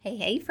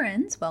Hey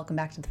friends, welcome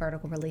back to the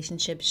Vertical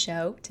Relationship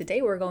Show.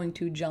 Today we're going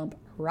to jump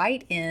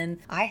right in.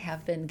 I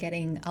have been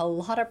getting a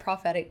lot of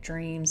prophetic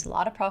dreams, a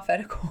lot of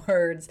prophetic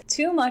words,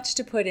 too much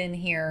to put in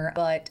here,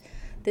 but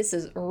this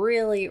is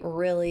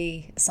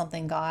really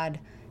something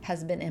God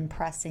has been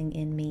impressing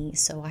in me,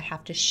 so I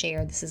have to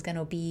share. This is going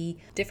to be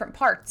different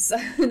parts.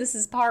 This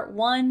is part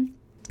 1.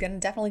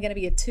 Definitely going to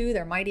be a 2.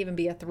 There might even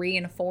be a 3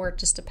 and a 4. It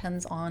just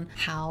depends on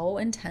how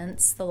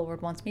intense the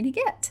Lord wants me to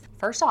get.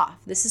 First off,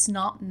 this is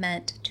not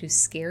meant to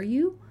scare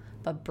you,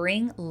 but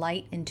bring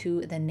light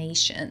into the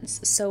nations.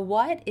 So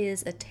what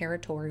is a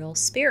territorial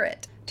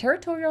spirit?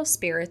 Territorial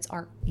spirits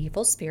are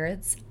evil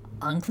spirits,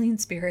 unclean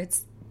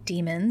spirits,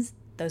 demons.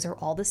 Those are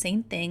all the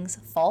same things,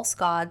 false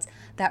gods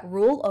that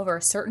rule over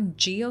a certain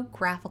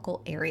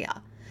geographical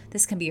area.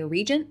 This can be a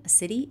region, a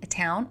city, a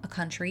town, a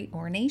country,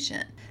 or a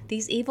nation.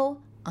 These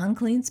evil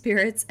unclean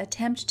spirits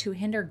attempt to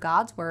hinder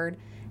God's word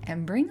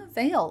and bring a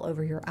veil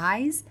over your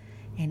eyes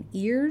and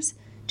ears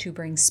to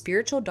bring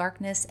spiritual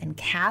darkness and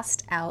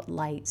cast out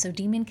light. So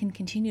demon can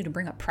continue to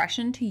bring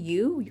oppression to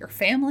you, your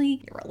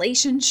family, your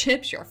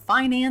relationships, your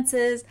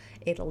finances.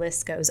 The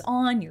list goes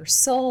on, your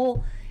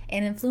soul,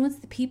 and influence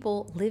the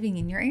people living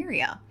in your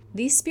area.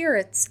 These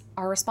spirits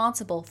are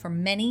responsible for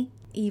many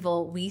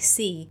evil we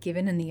see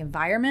given in the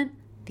environment,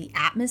 the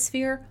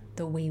atmosphere,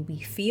 the way we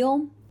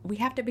feel. We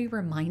have to be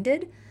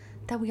reminded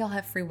that we all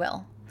have free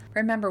will.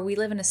 Remember, we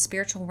live in a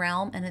spiritual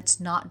realm and it's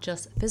not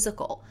just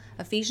physical.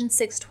 Ephesians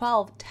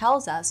 6:12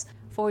 tells us,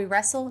 "For we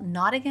wrestle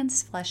not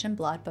against flesh and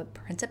blood, but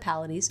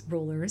principalities,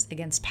 rulers,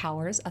 against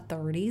powers,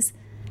 authorities,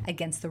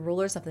 against the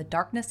rulers of the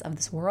darkness of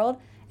this world,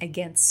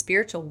 against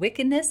spiritual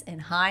wickedness in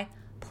high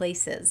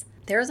places."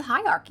 There's a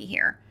hierarchy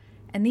here.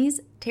 And these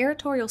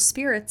territorial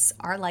spirits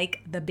are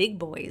like the big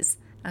boys.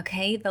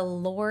 Okay, the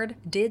Lord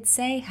did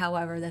say,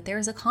 however, that there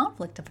is a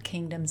conflict of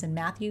kingdoms in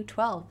Matthew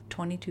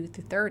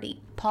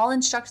 12:22-30. Paul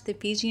instructs the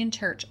Ephesian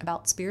church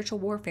about spiritual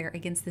warfare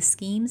against the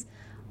schemes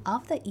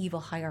of the evil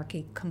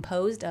hierarchy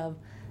composed of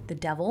the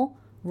devil,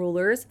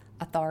 rulers,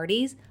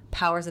 authorities,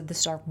 powers of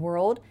this dark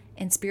world,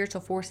 and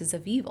spiritual forces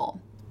of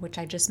evil, which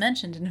I just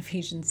mentioned in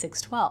Ephesians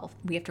 6:12.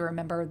 We have to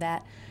remember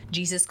that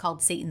Jesus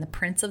called Satan the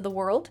prince of the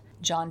world,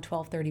 John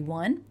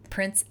 12:31,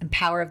 prince and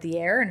power of the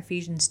air in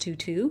Ephesians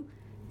 2:2,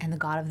 and the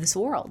God of this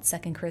world,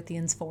 2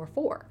 Corinthians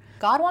 4:4.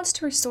 God wants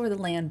to restore the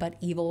land, but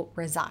evil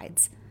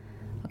resides.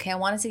 Okay, I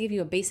wanted to give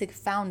you a basic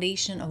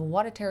foundation of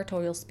what a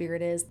territorial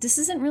spirit is. This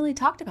isn't really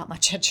talked about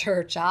much at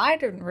church. I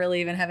didn't really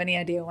even have any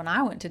idea when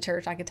I went to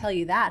church. I could tell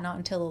you that, not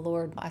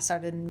until I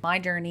started my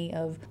journey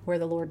of where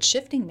the Lord's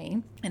shifting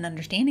me and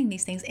understanding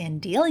these things and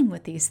dealing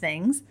with these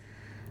things.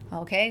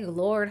 Okay,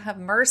 Lord, have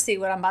mercy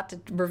what I'm about to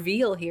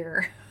reveal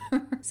here.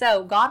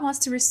 So God wants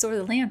to restore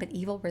the land, but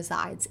evil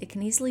resides. It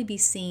can easily be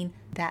seen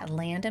that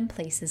land and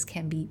places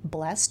can be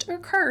blessed or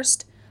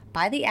cursed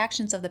by the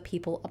actions of the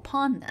people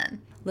upon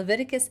them.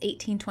 Leviticus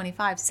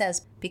 18:25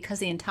 says, "Because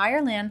the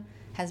entire land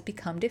has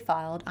become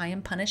defiled, I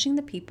am punishing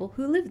the people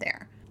who live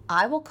there.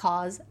 I will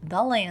cause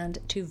the land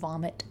to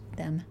vomit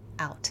them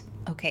out."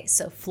 Okay,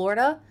 so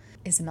Florida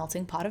is a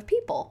melting pot of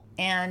people.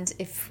 And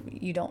if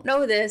you don't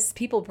know this,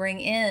 people bring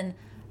in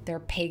their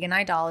pagan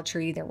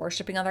idolatry, they're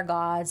worshiping other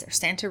gods, their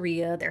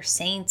Santeria, their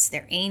saints,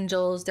 their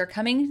angels. They're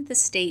coming into the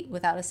state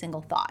without a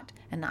single thought.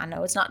 And I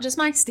know it's not just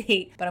my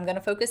state, but I'm going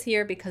to focus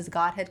here because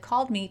God had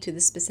called me to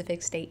this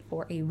specific state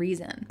for a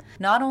reason.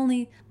 Not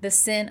only the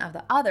sin of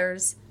the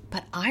others,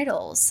 but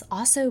idols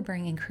also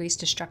bring increased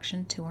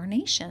destruction to our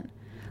nation.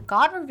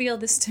 God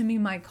revealed this to me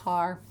in my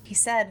car. He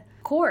said,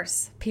 of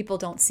course, people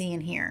don't see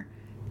and hear.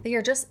 They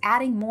are just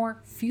adding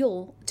more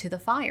fuel to the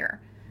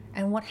fire.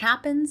 And what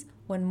happens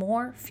when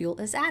more fuel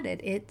is added?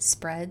 It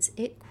spreads,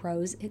 it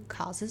grows, it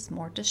causes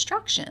more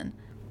destruction.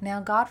 Now,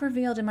 God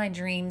revealed in my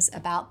dreams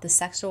about the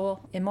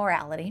sexual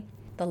immorality,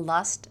 the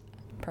lust,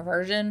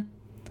 perversion,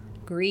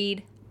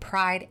 greed,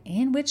 pride,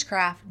 and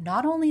witchcraft,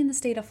 not only in the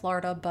state of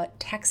Florida, but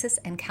Texas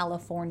and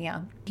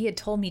California. He had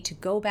told me to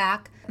go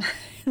back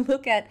and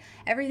look at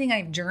everything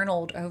I've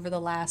journaled over the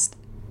last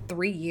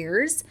 3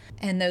 years,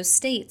 and those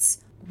states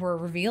were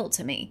revealed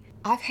to me.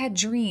 I've had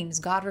dreams,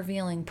 God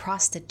revealing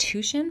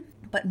prostitution,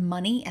 but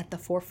money at the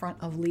forefront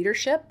of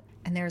leadership.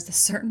 And there's a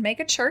certain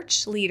mega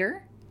church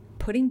leader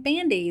putting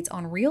band-aids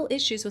on real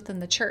issues within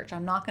the church.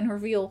 I'm not going to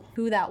reveal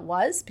who that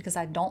was because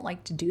I don't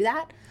like to do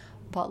that.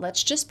 But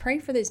let's just pray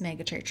for these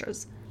mega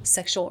churches.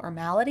 Sexual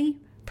immorality,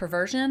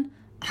 perversion.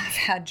 I've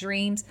had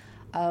dreams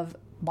of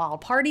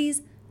wild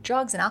parties,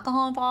 drugs and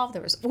alcohol involved.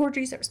 There was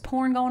orgies, there was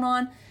porn going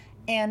on.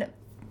 And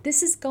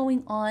this is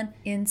going on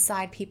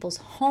inside people's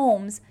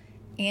homes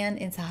and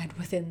inside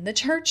within the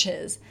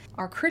churches.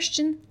 Our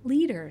Christian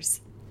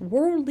leaders,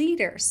 world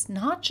leaders,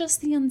 not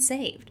just the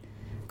unsaved.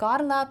 God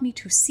allowed me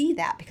to see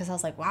that because I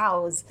was like,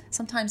 wow,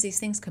 sometimes these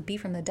things could be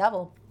from the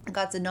devil. And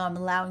God said, no, I'm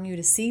allowing you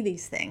to see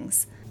these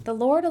things. The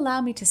Lord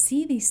allowed me to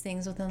see these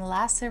things within the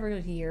last several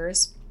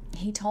years.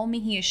 He told me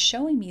he is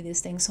showing me these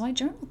things, so I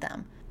journaled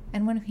them.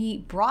 And when he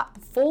brought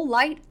the full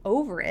light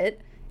over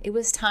it, it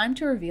was time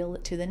to reveal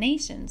it to the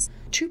nations.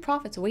 True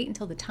prophets wait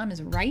until the time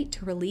is right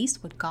to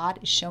release what God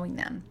is showing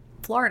them.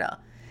 Florida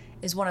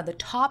is one of the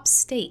top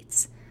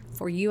states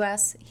for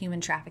U.S.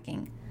 human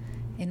trafficking.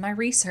 In my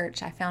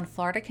research, I found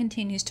Florida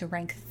continues to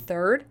rank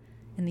third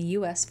in the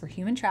U.S. for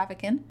human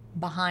trafficking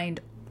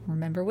behind,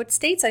 remember what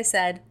states I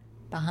said,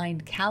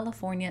 behind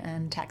California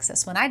and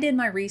Texas. When I did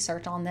my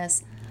research on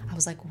this, I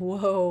was like,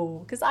 whoa,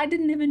 because I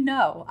didn't even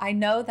know. I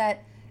know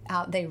that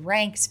they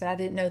ranked, but I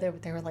didn't know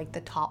they were like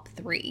the top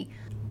 3.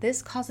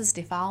 This causes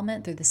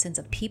defilement through the sins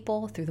of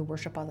people, through the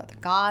worship of other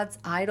gods,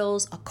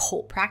 idols,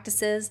 occult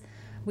practices.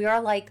 We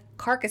are like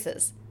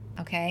carcasses,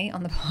 okay,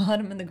 on the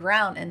bottom of the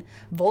ground, and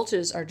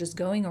vultures are just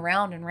going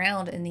around and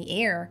around in the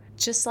air,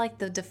 just like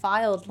the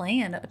defiled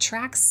land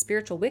attracts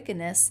spiritual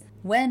wickedness.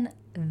 When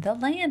the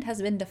land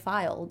has been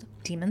defiled,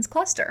 demons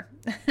cluster,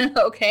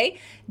 okay?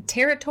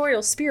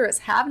 Territorial spirits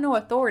have no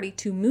authority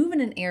to move in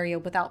an area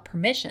without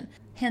permission.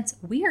 Hence,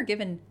 we are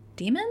given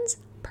demons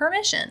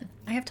permission.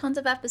 I have tons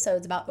of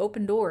episodes about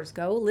open doors.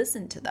 Go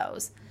listen to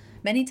those.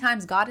 Many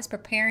times God is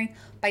preparing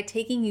by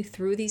taking you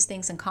through these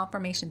things in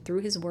confirmation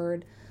through his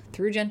word,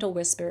 through gentle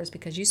whispers,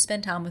 because you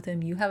spend time with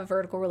him. You have a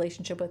vertical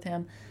relationship with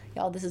him.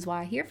 Y'all, this is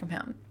why I hear from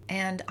him.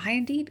 And I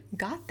indeed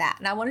got that.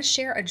 And I want to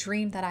share a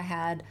dream that I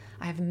had.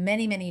 I have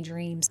many, many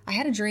dreams. I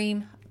had a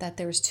dream that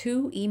there was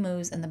 2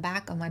 emus in the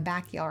back of my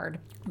backyard.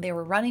 They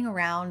were running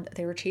around.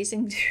 They were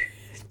chasing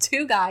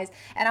 2 guys.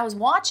 And I was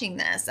watching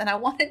this and I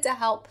wanted to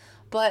help,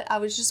 but I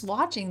was just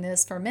watching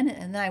this for a minute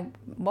and then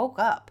I woke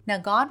up. Now,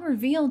 God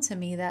revealed to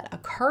me that a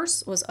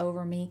curse was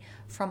over me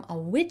from a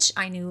witch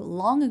I knew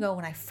long ago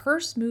when I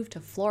first moved to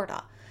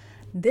Florida.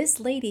 This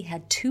lady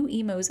had 2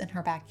 emus in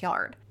her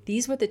backyard.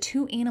 These were the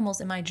 2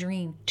 animals in my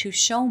dream to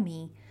show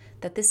me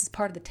that this is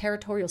part of the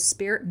territorial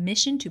spirit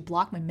mission to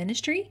block my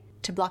ministry,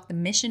 to block the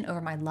mission over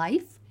my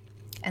life.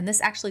 And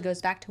this actually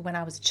goes back to when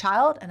I was a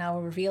child, and I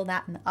will reveal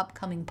that in the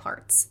upcoming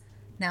parts.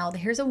 Now,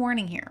 here's a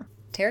warning here.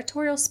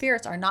 Territorial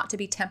spirits are not to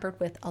be tempered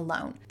with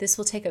alone. This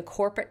will take a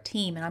corporate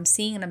team, and I'm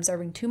seeing and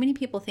observing too many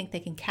people think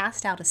they can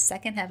cast out a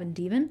second heaven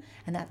demon,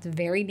 and that's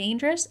very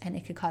dangerous, and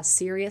it could cause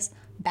serious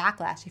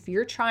backlash. If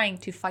you're trying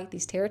to fight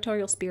these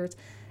territorial spirits,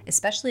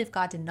 especially if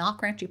God did not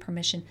grant you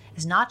permission,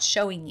 is not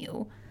showing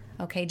you,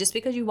 okay, just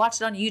because you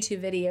watched it on a YouTube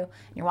video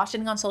and you're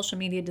watching it on social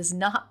media does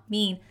not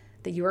mean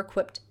that you're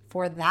equipped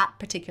for that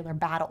particular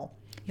battle.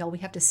 Y'all, we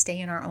have to stay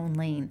in our own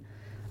lane.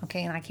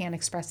 Okay, and I can't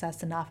express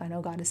that enough. I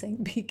know God is saying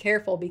be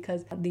careful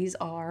because these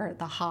are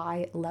the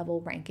high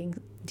level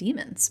ranking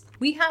demons.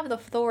 We have the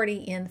authority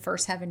in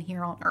first heaven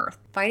here on earth.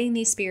 Fighting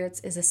these spirits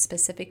is a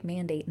specific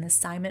mandate, an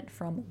assignment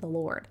from the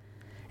Lord.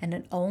 And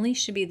it only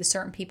should be the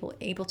certain people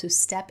able to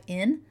step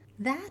in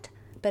that,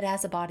 but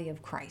as a body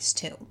of Christ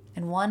too.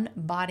 And one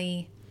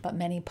body, but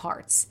many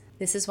parts.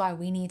 This is why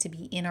we need to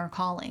be in our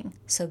calling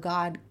so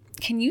God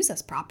can use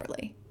us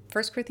properly.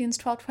 1 Corinthians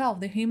 12:12,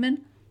 the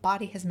human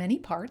body has many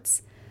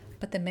parts,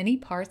 but the many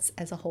parts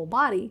as a whole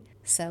body.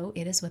 So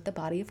it is with the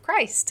body of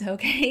Christ,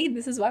 okay?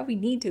 This is why we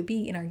need to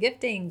be in our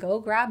gifting. Go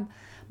grab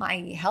my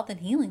health and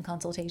healing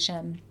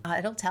consultation.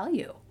 It'll tell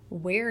you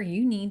where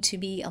you need to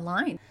be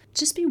aligned.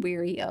 Just be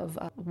wary of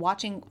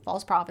watching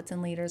false prophets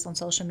and leaders on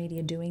social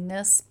media doing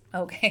this,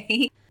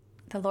 okay?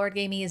 The Lord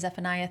gave me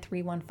Zephaniah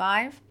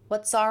 3:1-5.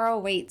 What sorrow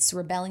awaits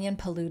rebellion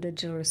polluted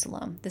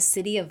Jerusalem, the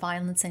city of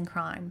violence and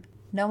crime.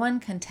 No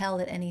one can tell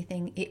it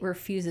anything. It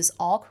refuses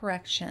all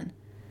correction.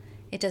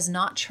 It does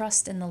not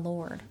trust in the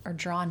Lord or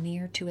draw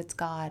near to its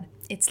God.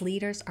 Its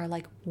leaders are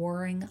like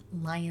roaring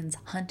lions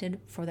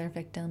hunted for their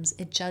victims.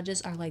 Its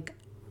judges are like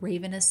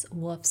ravenous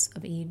wolves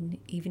of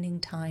evening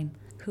time,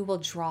 who will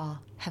draw,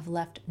 have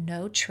left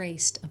no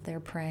trace of their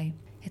prey.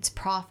 Its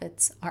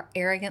prophets are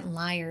arrogant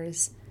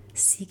liars,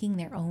 seeking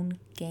their own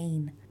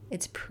gain.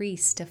 Its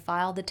priests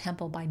defile the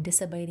temple by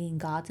disobeying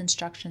God's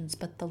instructions,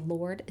 but the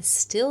Lord is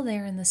still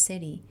there in the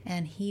city,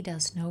 and he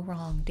does no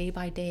wrong. Day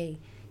by day,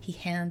 he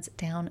hands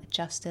down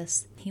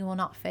justice. He will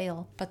not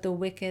fail, but the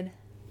wicked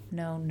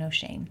know no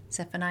shame.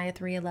 Zephaniah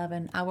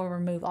 3:11, I will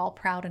remove all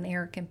proud and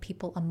arrogant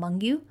people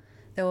among you.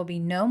 There will be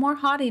no more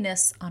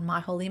haughtiness on my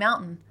holy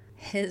mountain.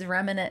 His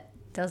remnant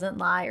doesn't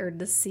lie or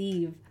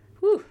deceive.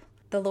 Whew.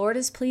 The Lord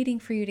is pleading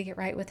for you to get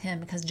right with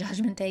him because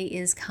judgment day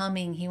is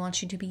coming. He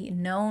wants you to be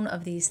known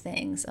of these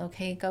things,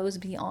 okay? It goes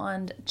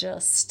beyond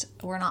just,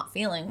 we're not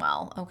feeling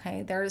well,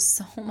 okay? There's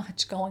so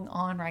much going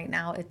on right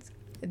now. It's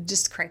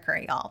just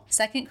cray, y'all.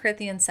 2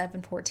 Corinthians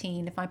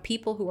 7:14, if my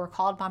people who are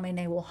called by my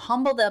name will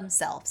humble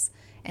themselves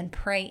and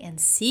pray and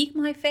seek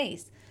my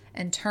face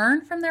and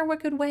turn from their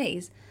wicked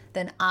ways,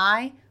 then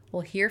I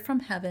will hear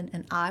from heaven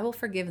and I will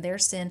forgive their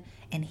sin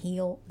and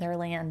heal their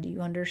land. Do you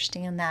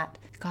understand that?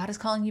 God is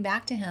calling you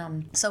back to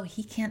him so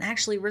he can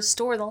actually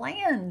restore the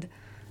land.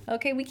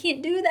 Okay, we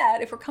can't do that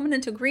if we're coming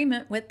into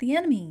agreement with the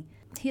enemy.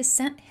 He has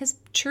sent his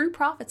true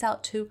prophets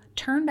out to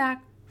turn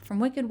back from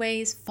wicked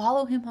ways,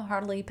 follow him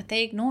wholeheartedly, but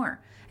they ignore.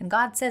 And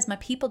God says, my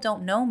people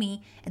don't know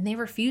me and they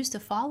refuse to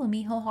follow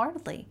me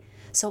wholeheartedly.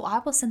 So I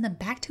will send them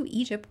back to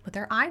Egypt with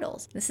their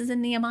idols. This is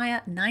in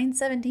Nehemiah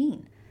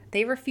 9:17.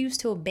 They refused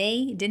to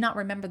obey, did not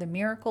remember the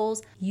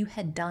miracles you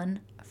had done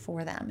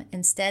for them.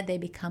 Instead, they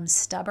become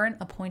stubborn,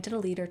 appointed a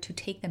leader to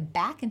take them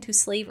back into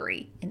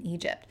slavery in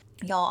Egypt.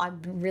 Y'all,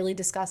 I've been really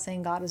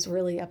discussing, God is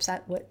really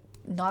upset with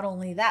not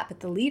only that, but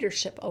the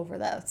leadership over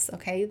this,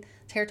 okay?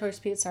 Territorial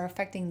spirits are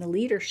affecting the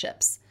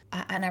leaderships.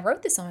 And I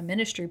wrote this on my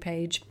ministry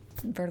page,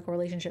 Vertical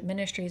Relationship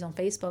Ministries on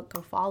Facebook.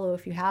 Go follow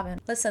if you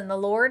haven't. Listen, the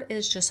Lord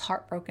is just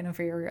heartbroken and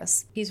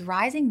furious. He's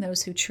rising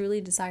those who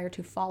truly desire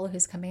to follow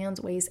his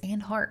commands, ways,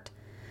 and heart.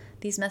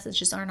 These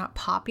messages are not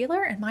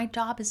popular, and my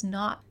job is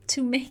not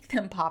to make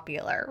them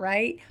popular,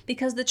 right?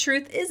 Because the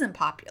truth isn't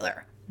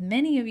popular.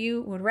 Many of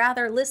you would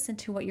rather listen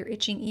to what your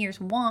itching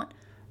ears want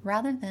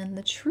rather than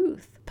the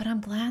truth. But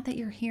I'm glad that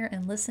you're here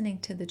and listening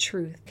to the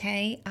truth,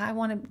 okay? I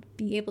want to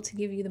be able to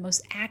give you the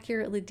most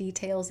accurately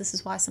details. This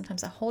is why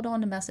sometimes I hold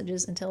on to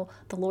messages until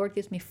the Lord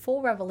gives me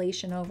full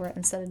revelation over it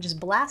instead of just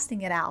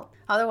blasting it out.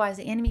 Otherwise,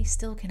 the enemy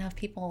still can have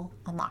people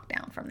on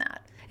lockdown from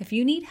that. If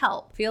you need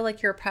help, feel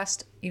like you're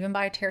oppressed even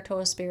by a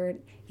territorial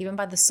spirit, even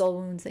by the soul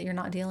wounds that you're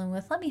not dealing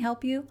with, let me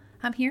help you.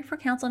 I'm here for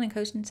counseling and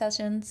coaching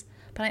sessions,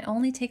 but I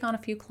only take on a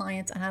few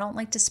clients and I don't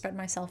like to spread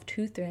myself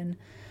too thin.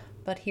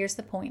 But here's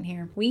the point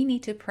here. We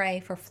need to pray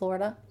for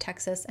Florida,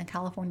 Texas, and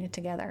California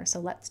together. So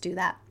let's do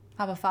that.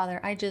 Abba Father,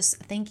 I just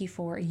thank you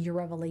for your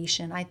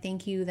revelation. I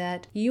thank you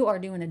that you are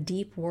doing a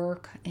deep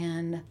work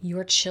in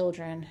your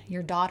children,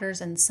 your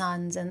daughters and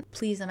sons. And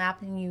please, I'm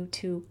asking you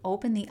to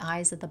open the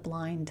eyes of the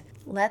blind.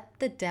 Let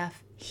the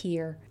deaf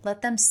hear.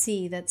 Let them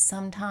see that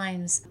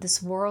sometimes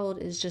this world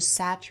is just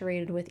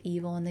saturated with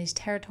evil, and these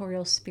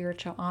territorial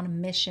spirits are on a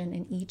mission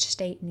in each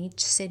state, in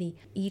each city,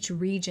 each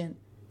region,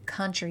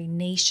 country,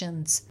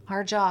 nations.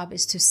 Our job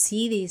is to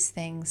see these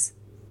things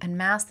and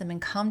mask them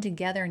and come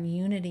together in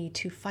unity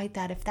to fight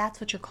that if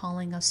that's what you're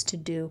calling us to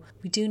do.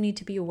 We do need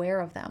to be aware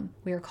of them.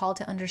 We are called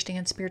to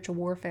understand spiritual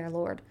warfare,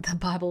 Lord. The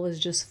Bible is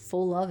just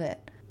full of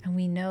it. And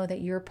we know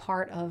that you're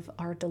part of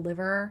our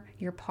deliverer,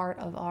 you're part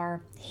of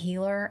our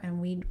healer,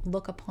 and we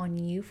look upon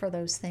you for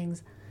those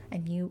things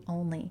and you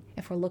only.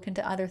 If we're looking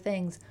to other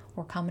things,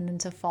 we're coming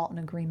into fault and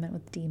agreement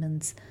with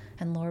demons.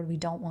 And Lord, we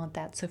don't want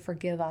that. So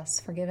forgive us.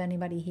 Forgive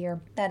anybody here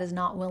that is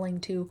not willing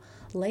to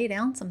lay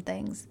down some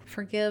things.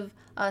 Forgive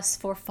us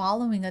for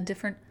following a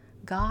different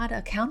God,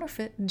 a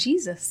counterfeit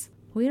Jesus.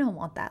 We don't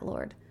want that,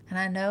 Lord. And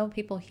I know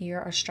people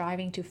here are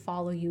striving to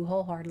follow you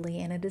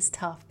wholeheartedly, and it is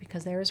tough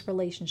because there's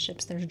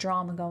relationships, there's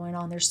drama going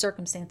on, there's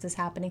circumstances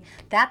happening.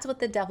 That's what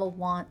the devil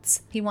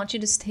wants. He wants you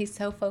to stay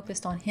so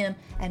focused on him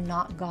and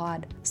not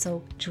God.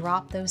 So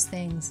drop those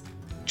things,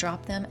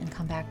 drop them, and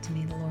come back to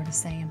me, the Lord is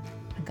saying.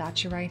 I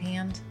got your right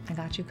hand, I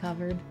got you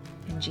covered.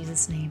 In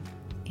Jesus' name,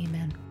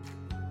 amen.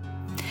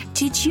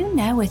 Did you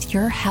know with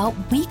your help,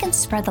 we can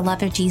spread the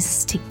love of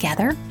Jesus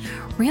together?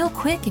 Real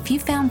quick, if you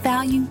found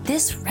value,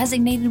 this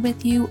resonated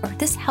with you, or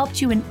this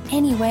helped you in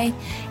any way,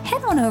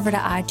 head on over to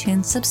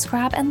iTunes,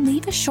 subscribe, and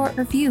leave a short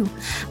review.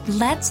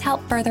 Let's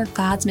help further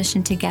God's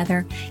mission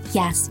together.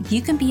 Yes,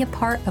 you can be a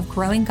part of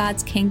growing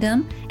God's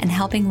kingdom and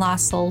helping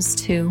lost souls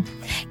too.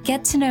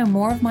 Get to know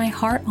more of my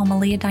heart on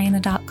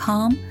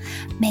maliadiana.com.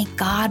 May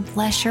God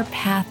bless your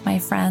path, my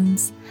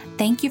friends.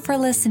 Thank you for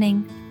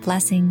listening.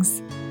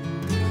 Blessings.